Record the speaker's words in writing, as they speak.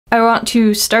I want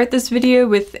to start this video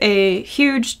with a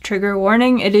huge trigger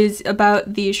warning. It is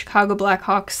about the Chicago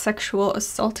Blackhawks sexual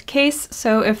assault case,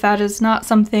 so if that is not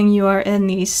something you are in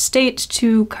the state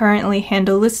to currently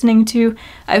handle listening to,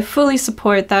 I fully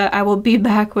support that. I will be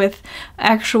back with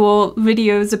actual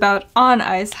videos about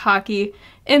on-ice hockey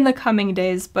in the coming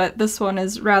days, but this one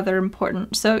is rather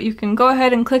important. So you can go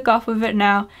ahead and click off of it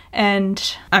now,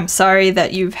 and I'm sorry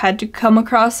that you've had to come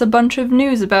across a bunch of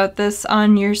news about this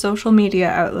on your social media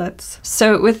outlets.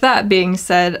 So with that being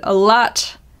said, a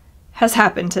lot has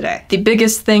happened today. The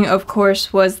biggest thing, of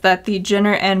course, was that the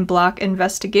Jenner and Block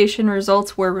investigation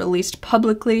results were released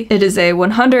publicly. It is a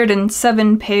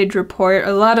 107-page report.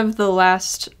 A lot of the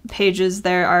last pages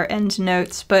there are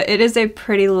endnotes, but it is a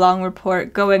pretty long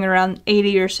report, going around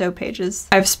 80 or so pages.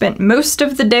 I've spent most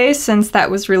of the day since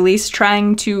that was released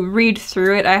trying to read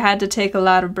through it. I had to take a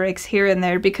lot of breaks here and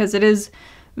there because it is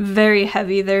very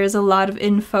heavy. There is a lot of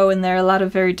info in there, a lot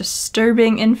of very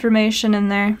disturbing information in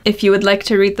there. If you would like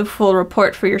to read the full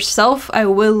report for yourself, I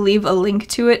will leave a link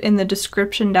to it in the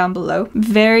description down below.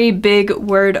 Very big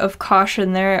word of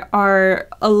caution. There are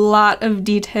a lot of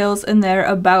details in there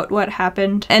about what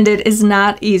happened, and it is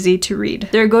not easy to read.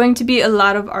 There are going to be a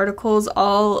lot of articles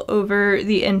all over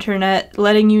the internet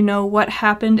letting you know what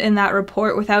happened in that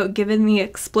report without giving the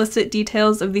explicit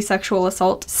details of the sexual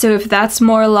assault. So if that's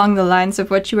more along the lines of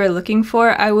what you are looking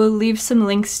for, I will leave some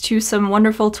links to some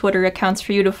wonderful Twitter accounts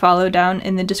for you to follow down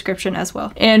in the description as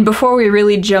well. And before we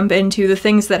really jump into the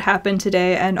things that happened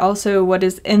today and also what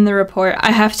is in the report,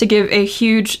 I have to give a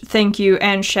huge thank you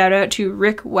and shout out to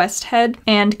Rick Westhead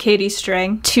and Katie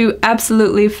Strang, two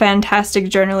absolutely fantastic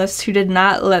journalists who did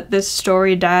not let this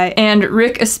story die. And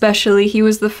Rick especially, he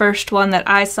was the first one that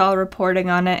I saw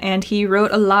reporting on it, and he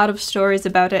wrote a lot of stories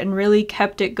about it and really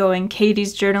kept it going.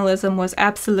 Katie's journalism was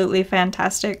absolutely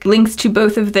fantastic. Links to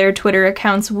both of their Twitter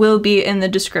accounts will be in the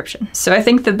description. So I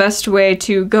think the best way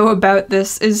to go about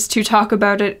this is to talk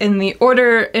about it in the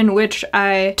order in which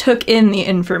I took in the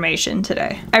information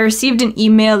today. I received an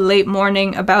email late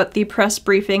morning about the press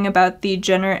briefing about the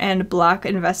Jenner and Block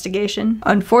investigation.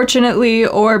 Unfortunately,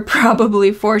 or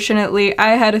probably fortunately,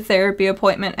 I had a therapy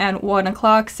appointment at 1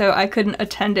 o'clock, so I couldn't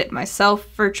attend it myself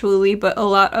virtually, but a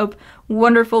lot of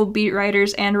wonderful beat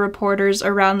writers and reporters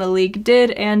around the league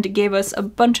did and gave us a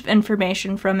bunch of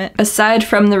information from it. Aside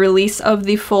from the release of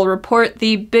the full report,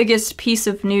 the biggest piece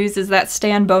of news is that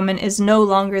Stan Bowman is no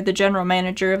longer the general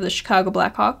manager of the Chicago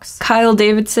Blackhawks. Kyle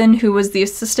Davidson, who was the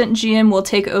assistant GM, will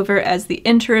take over as the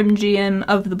interim GM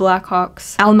of the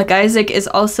Blackhawks. MacIsaac is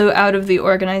also out of the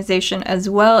organization as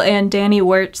well, and Danny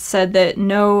Wirtz said that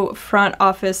no front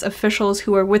office officials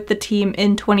who were with the team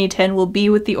in 2010 will be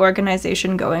with the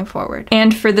organization going forward.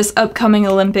 And for this upcoming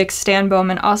Olympics, Stan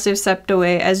Bowman also stepped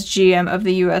away as GM of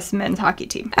the US men's hockey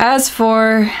team. As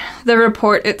for the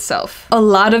report itself, a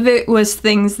lot of it was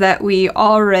things that we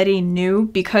already knew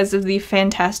because of the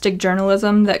fantastic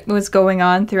journalism that was going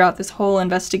on throughout this whole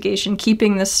investigation,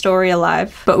 keeping this story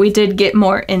alive. But we did get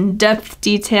more in-depth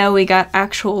detail. We got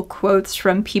actual quotes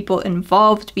from people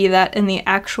involved, be that in the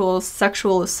actual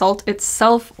sexual assault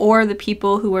itself or the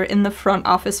people who were in the front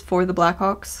office for the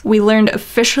Blackhawks. We learned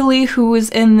officially who was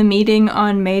in the meeting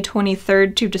on May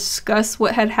 23rd to discuss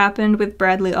what had happened with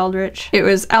Bradley Aldrich. It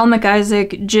was Al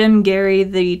MacIsaac, Jim Gary,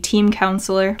 the team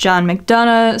counselor, John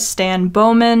McDonough, Stan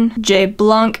Bowman, Jay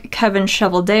Blunk, Kevin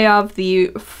Cheveldayoff,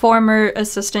 the former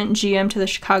assistant GM to the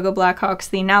Chicago Blackhawks,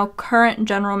 the now current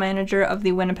general manager of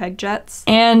the Winnipeg Jets,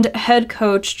 and head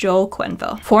coach Joel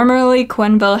Quenneville. Formerly,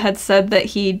 Quenneville had said that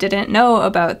he didn't know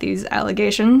about these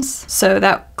allegations, so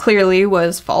that clearly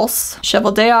was false.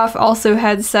 Cheveldayoff also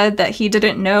had said that he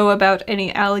didn't know about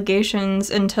any allegations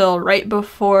until right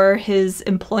before his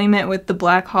employment with the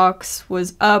Blackhawks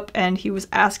was up and he was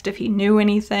asked if he knew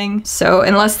anything. So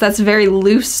unless that's very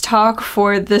loose talk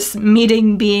for this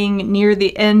meeting being near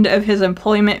the end of his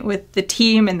employment with the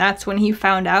team and that's when he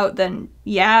found out, then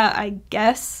yeah, I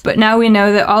guess. But now we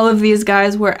know that all of these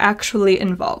guys were actually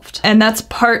involved. And that's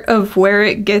part of where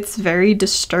it gets very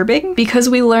disturbing, because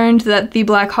we learned that the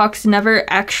Blackhawks never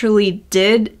actually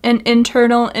did an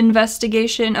internal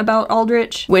investigation about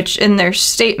Aldrich, which in their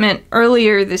statement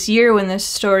earlier this year when this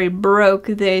story broke,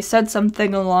 they said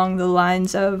something along the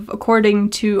lines of,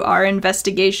 according to our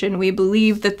investigation, we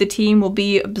believe that the team will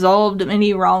be absolved of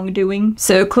any wrongdoing.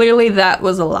 So clearly that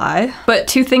was a lie. But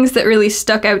two things that really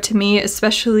stuck out to me,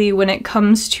 especially when it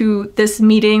comes to this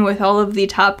meeting with all of the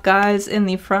top guys in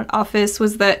the front office,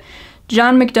 was that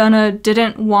John McDonough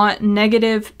didn't want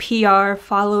negative PR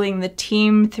following the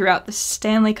team throughout the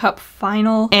Stanley Cup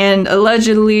final, and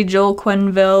allegedly Joel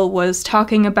Quenneville was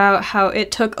talking about how it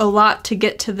took a lot to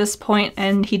get to this point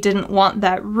and he didn't want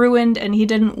that ruined, and he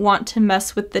didn't want to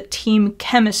mess with the team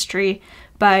chemistry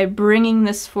by bringing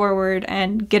this forward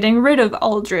and getting rid of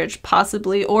Aldridge,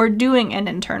 possibly, or doing an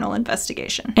internal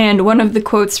investigation. And one of the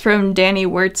quotes from Danny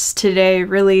Wirtz today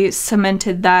really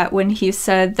cemented that when he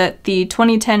said that the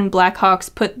 2010 Blackhawks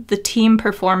put the team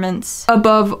performance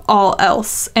above all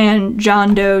else, and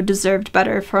Jane Doe deserved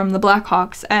better from the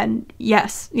Blackhawks, and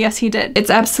yes, he did. It's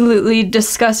absolutely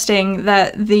disgusting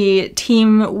that the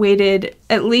team waited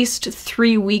at least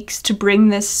 3 weeks to bring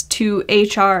this to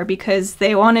HR because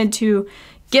they wanted to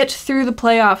get through the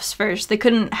playoffs first. They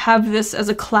couldn't have this as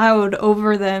a cloud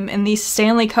over them in the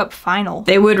Stanley Cup final.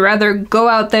 They would rather go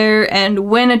out there and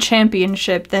win a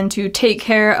championship than to take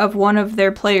care of one of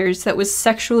their players that was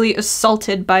sexually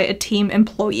assaulted by a team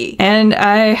employee. And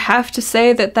I have to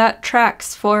say that that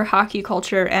tracks for hockey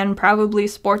culture and probably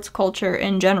sports culture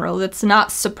in general. That's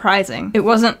not surprising. It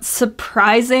wasn't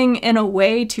surprising in a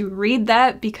way to read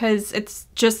that because it's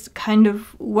just kind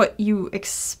of what you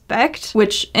expect,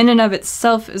 which in and of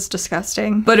itself is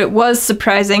disgusting. But it was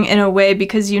surprising in a way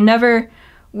because you never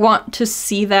want to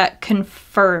see that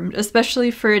confirmed, especially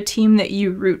for a team that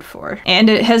you root for. And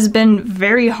it has been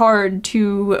very hard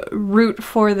to root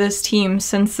for this team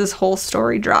since this whole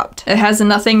story dropped. It has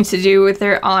nothing to do with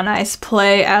their on-ice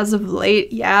play as of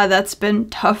late. Yeah, that's been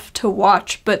tough to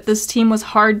watch, but this team was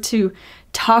hard to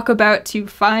talk about, to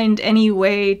find any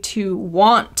way to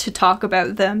want to talk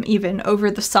about them even over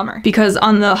the summer. Because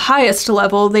on the highest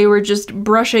level, they were just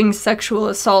brushing sexual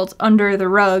assault under the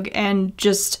rug and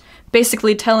just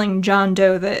basically telling Jane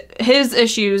Doe that his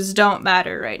issues don't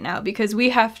matter right now because we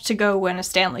have to go win a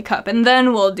Stanley Cup and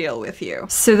then we'll deal with you.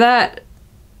 So that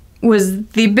was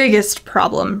the biggest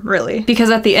problem, really.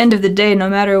 Because at the end of the day, no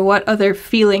matter what other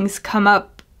feelings come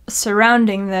up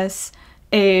surrounding this,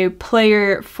 a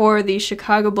player for the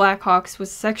Chicago Blackhawks was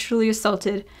sexually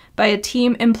assaulted by a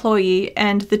team employee,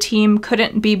 and the team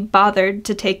couldn't be bothered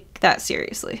to take that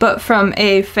seriously. But from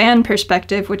a fan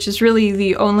perspective, which is really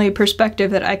the only perspective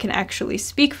that I can actually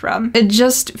speak from, it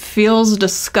just feels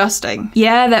disgusting.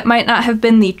 Yeah, that might not have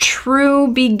been the true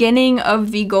beginning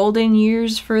of the golden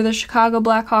years for the Chicago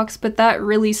Blackhawks, but that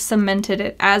really cemented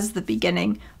it as the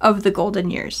beginning of the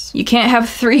golden years. You can't have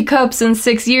 3 cups in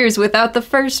 6 years without the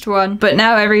first one, but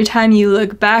now every time you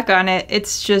look back on it,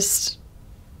 it's just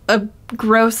a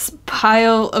gross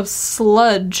pile of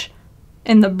sludge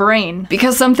in the brain.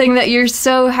 Because something that you're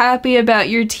so happy about,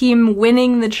 your team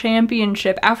winning the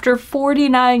championship after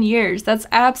 49 years, that's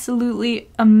absolutely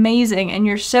amazing and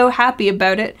you're so happy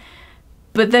about it,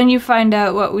 but then you find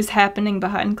out what was happening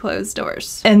behind closed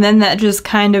doors. And then that just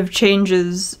kind of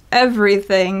changes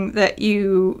everything that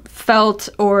you felt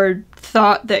or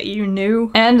thought that you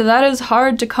knew, and that is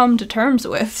hard to come to terms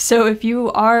with. So if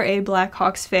you are a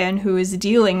Blackhawks fan who is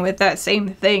dealing with that same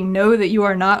thing, know that you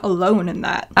are not alone in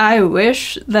that. I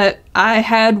wish that I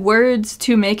had words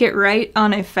to make it right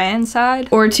on a fan side,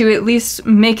 or to at least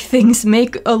make things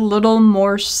make a little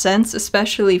more sense,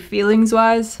 especially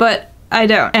feelings-wise, but I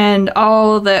don't. And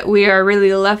all that we are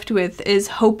really left with is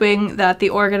hoping that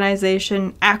the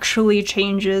organization actually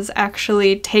changes,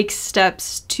 actually takes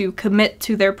steps to commit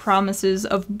to their promises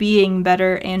of being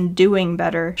better and doing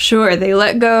better. Sure, they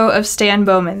let go of Stan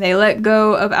Bowman, they let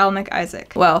go of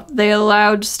MacIsaac. Well, they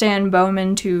allowed Stan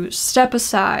Bowman to step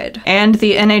aside, and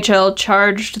the NHL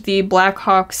charged the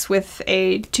Blackhawks with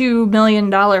a $2 million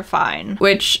fine,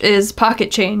 which is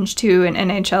pocket change to an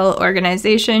NHL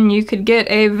organization. You could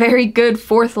get a very good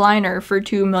fourth liner for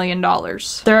 $2 million.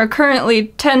 There are currently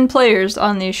 10 players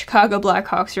on the Chicago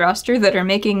Blackhawks roster that are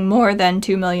making more than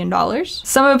 $2 million.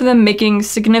 Some of them making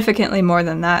significantly more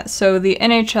than that, so the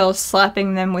NHL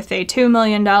slapping them with a $2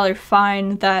 million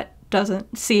fine, that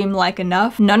doesn't seem like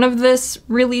enough. None of this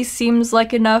really seems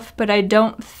like enough, but I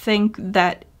don't think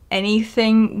that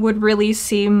anything would really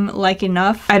seem like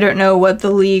enough. I don't know what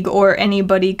the league or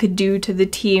anybody could do to the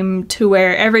team to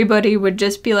where everybody would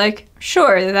just be like,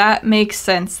 sure, that makes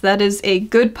sense. That is a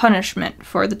good punishment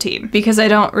for the team. Because I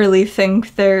don't really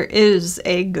think there is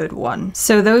a good one.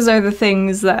 So those are the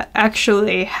things that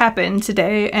actually happened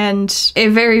today, and a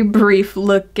very brief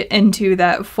look into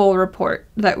that full report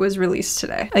that was released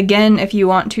today. Again, if you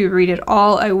want to read it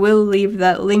all, I will leave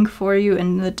that link for you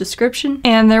in the description.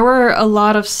 And there were a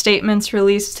lot of statements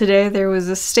released today. There was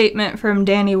a statement from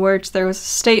Danny Wirtz, there was a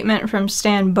statement from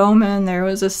Stan Bowman, there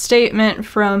was a statement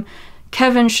from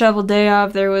Kevin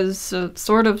Cheveldayoff, there was a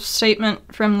sort of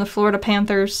statement from the Florida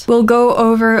Panthers. We'll go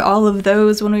over all of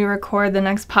those when we record the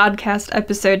next podcast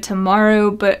episode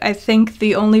tomorrow, but I think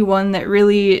the only one that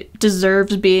really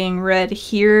deserves being read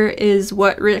here is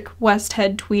what Rick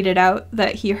Westhead tweeted out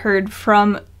that he heard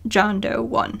from Jane Doe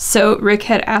 1. So Rick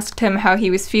had asked him how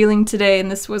he was feeling today,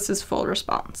 and this was his full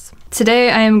response. Today,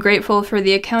 I am grateful for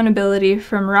the accountability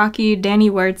from Rocky, Danny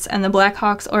Wirtz, and the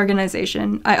Blackhawks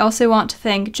organization. I also want to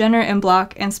thank Jenner and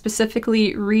Block, and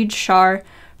specifically Reed Shar,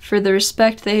 for the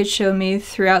respect they had shown me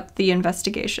throughout the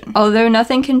investigation. Although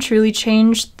nothing can truly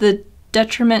change the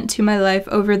detriment to my life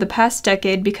over the past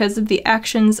decade because of the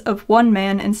actions of one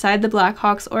man inside the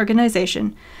Blackhawks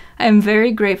organization, I am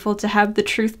very grateful to have the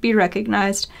truth be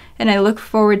recognized, and I look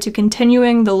forward to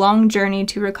continuing the long journey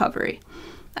to recovery.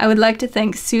 I would like to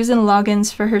thank Susan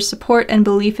Loggins for her support and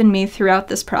belief in me throughout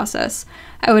this process.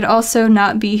 I would also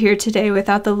not be here today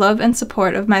without the love and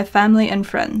support of my family and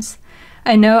friends.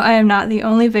 I know I am not the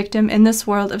only victim in this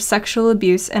world of sexual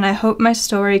abuse, and I hope my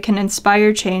story can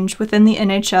inspire change within the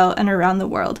NHL and around the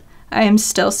world. I am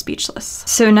still speechless.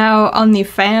 So now on the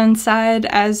fan side,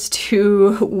 as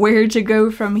to where to go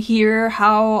from here,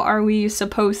 how are we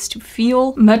supposed to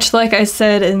feel? Much like I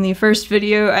said in the first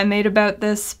video I made about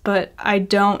this, but I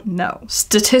don't know.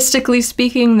 Statistically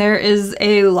speaking, there is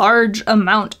a large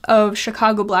amount of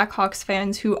Chicago Blackhawks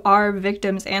fans who are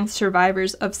victims and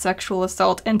survivors of sexual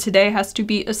assault, and today has to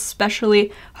be especially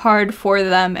hard for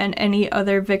them and any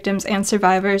other victims and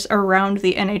survivors around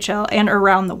the NHL and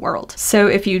around the world. So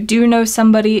if you do know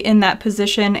somebody in that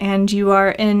position and you are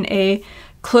in a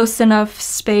close enough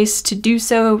space to do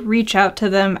so, reach out to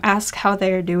them, ask how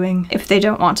they are doing. If they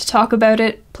don't want to talk about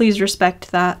it, please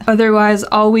respect that. Otherwise,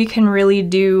 all we can really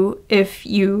do if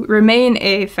you remain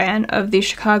a fan of the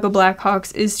Chicago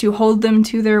Blackhawks is to hold them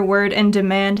to their word and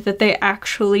demand that they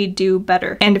actually do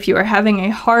better. And if you are having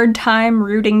a hard time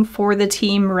rooting for the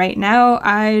team right now,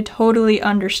 I totally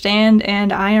understand,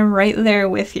 and I am right there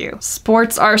with you.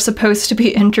 Sports are supposed to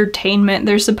be entertainment.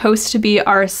 They're supposed to be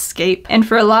our escape. And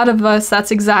for a lot of us,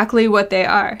 that's exactly what they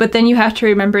are. But then you have to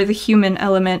remember the human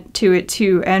element to it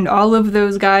too, and all of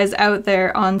those guys out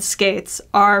there on skates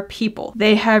are people.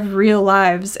 They have real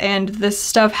lives, and this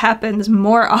stuff happens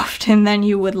more often than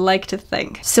you would like to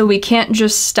think. So we can't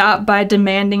just stop by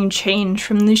demanding change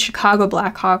from the Chicago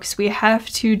Blackhawks. We have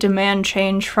to demand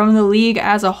change from the league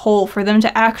as a whole for them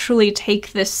to actually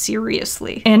take this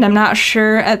seriously. And I'm not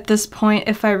sure at this point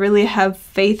if I really have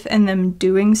faith in them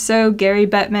doing so. Gary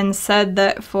Bettman said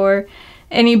that for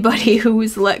anybody who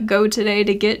was let go today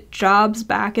to get jobs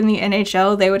back in the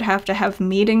NHL, they would have to have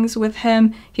meetings with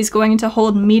him. He's going to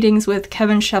hold meetings with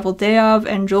Kevin Cheveldayoff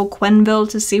and Joel Quenneville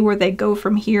to see where they go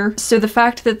from here. So the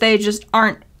fact that they just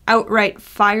aren't outright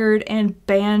fired and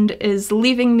banned is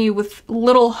leaving me with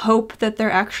little hope that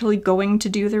they're actually going to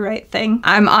do the right thing.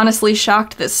 I'm honestly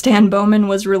shocked that Stan Bowman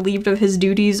was relieved of his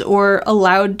duties or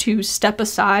allowed to step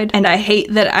aside, and I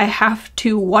hate that I have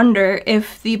to wonder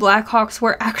if the Blackhawks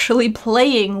were actually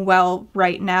playing well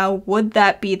right now. Would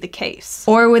that be the case?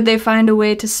 Or would they find a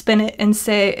way to spin it and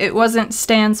say it wasn't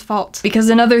Stan's fault? Because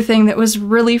another thing that was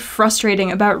really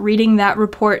frustrating about reading that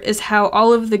report is how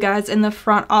all of the guys in the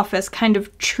front office kind of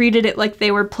treated it like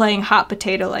they were playing hot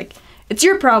potato, like, it's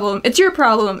your problem, it's your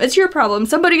problem, it's your problem,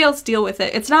 somebody else deal with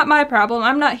it, it's not my problem,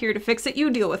 I'm not here to fix it, you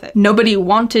deal with it. Nobody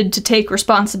wanted to take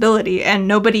responsibility, and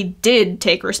nobody did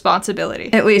take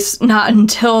responsibility. At least not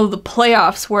until the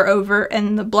playoffs were over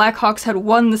and the Blackhawks had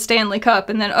won the Stanley Cup,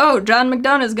 and then, oh, John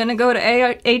McDonough's gonna go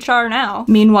to HR now.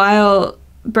 Meanwhile,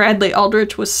 Bradley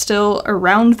Aldrich was still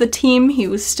around the team. He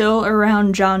was still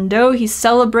around Jane Doe. He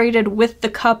celebrated with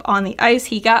the cup on the ice.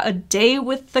 He got a day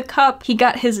with the cup. He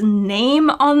got his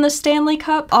name on the Stanley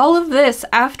Cup. All of this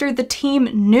after the team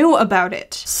knew about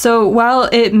it. So while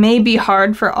it may be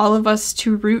hard for all of us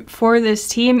to root for this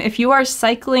team, if you are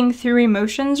cycling through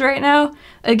emotions right now,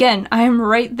 again, I am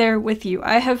right there with you.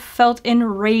 I have felt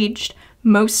enraged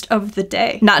most of the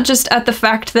day. Not just at the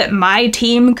fact that my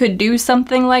team could do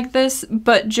something like this,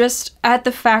 but just at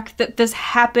the fact that this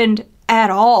happened at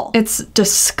all. It's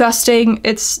disgusting,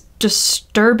 it's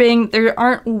disturbing, there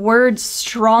aren't words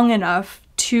strong enough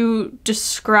to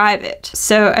describe it.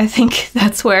 So I think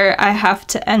that's where I have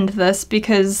to end this,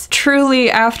 because truly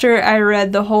after I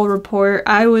read the whole report,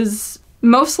 I was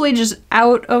mostly just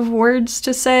out of words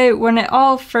to say. When it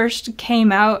all first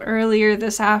came out earlier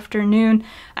this afternoon,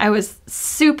 I was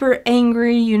super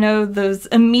angry, you know, those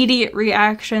immediate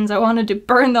reactions. I wanted to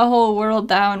burn the whole world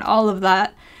down, all of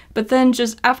that. But then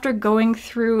just after going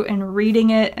through and reading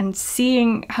it and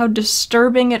seeing how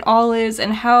disturbing it all is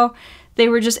and how they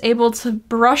were just able to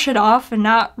brush it off and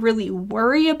not really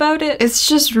worry about it. It's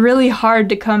just really hard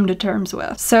to come to terms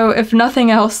with. So if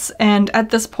nothing else, and at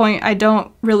this point I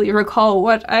don't really recall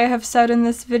what I have said in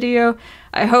this video,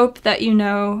 I hope that you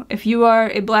know, if you are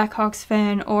a Blackhawks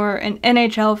fan or an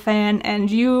NHL fan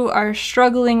and you are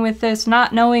struggling with this,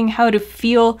 not knowing how to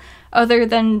feel other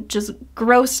than just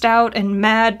grossed out and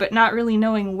mad but not really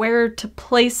knowing where to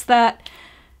place that,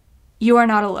 you are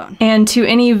not alone. And to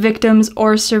any victims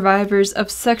or survivors of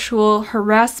sexual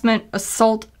harassment,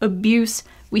 assault, abuse,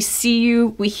 we see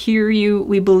you, we hear you,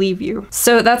 we believe you.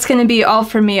 So that's gonna be all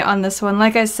for me on this one.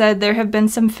 Like I said, there have been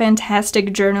some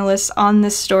fantastic journalists on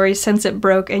this story since it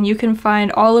broke, and you can find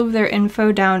all of their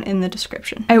info down in the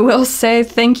description. I will say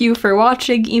thank you for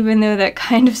watching, even though that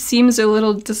kind of seems a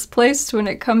little displaced when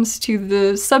it comes to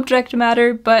the subject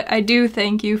matter, but I do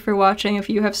thank you for watching if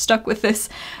you have stuck with this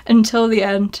until the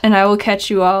end, and I will catch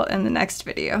you all in the next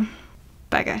video.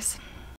 Bye guys.